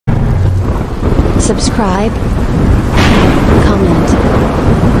Subscribe, comment,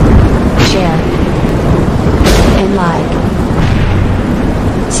 share, and like.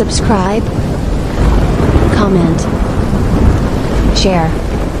 Subscribe, comment, share.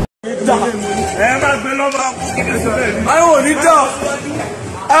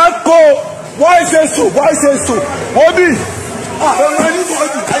 Echo, voice so, Obi.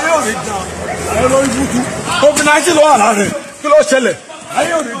 COVID-19 ló wà láàrin, kí ló ṣẹlẹ̀?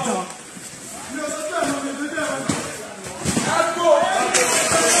 Ayé ò ní dá.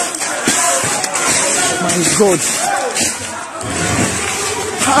 My God.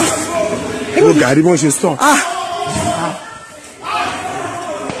 Look at it, she's strong.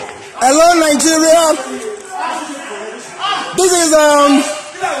 Hello, Nigeria. This is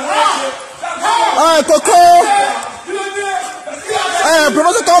Cocoa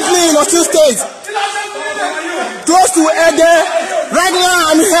promoter company in Osun State, close to Ede. Right now,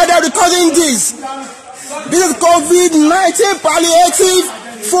 I'm here recording this. This is COVID-19 palliative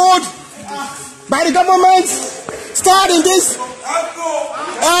food by the government. Start in this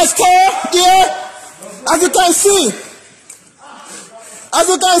store here. As you can see,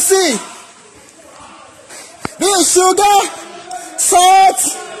 this is sugar, salt,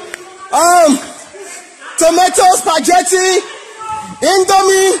 tomato, spaghetti,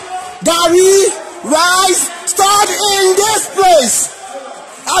 indomie, gari, rice, stored in this place.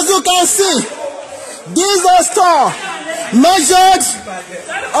 As you can see, this is a store measured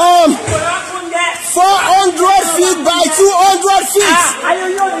 400 feet by 200 feet.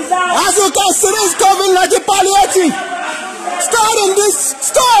 As you can see, this is COVID-19 palliative. Stored in this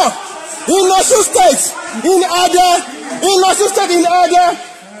store in Osun State, in Ede,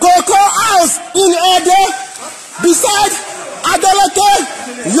 Cocoa House in Ede, beside Adeleke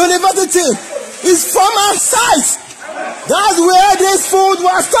University is former site. That's where this food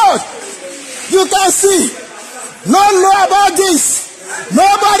was stored. You can see. None know about this.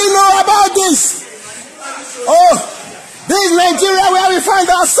 Nobody know about this. Oh, this is Nigeria where we find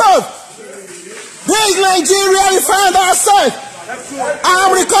ourselves. This is Nigeria we find ourselves.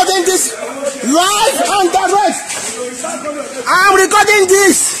 I'm recording this live and direct. I'm recording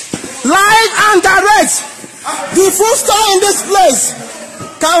this live and direct. The food store in this place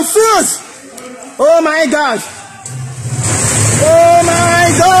confused. Oh my God. Oh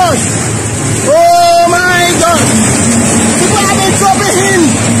my God. Oh my God. People have been dropping in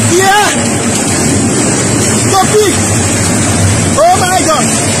here. Topic. Oh my God.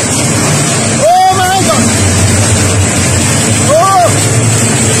 Oh my God. Oh.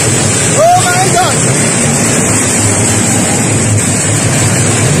 Oh my God.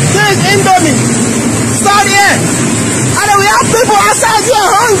 This is Indomie. Start here. And we have people outside here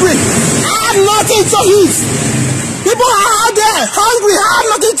hungry. I have nothing to eat. People are out there hungry. I have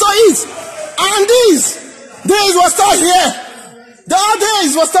nothing to eat. And these was stored here. The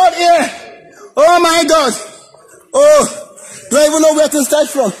others was stored here. Oh my God. Oh, don't even know where to start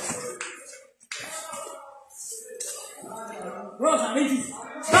from.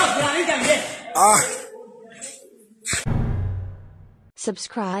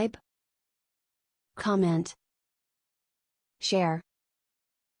 Subscribe, comment, share,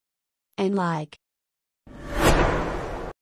 and like.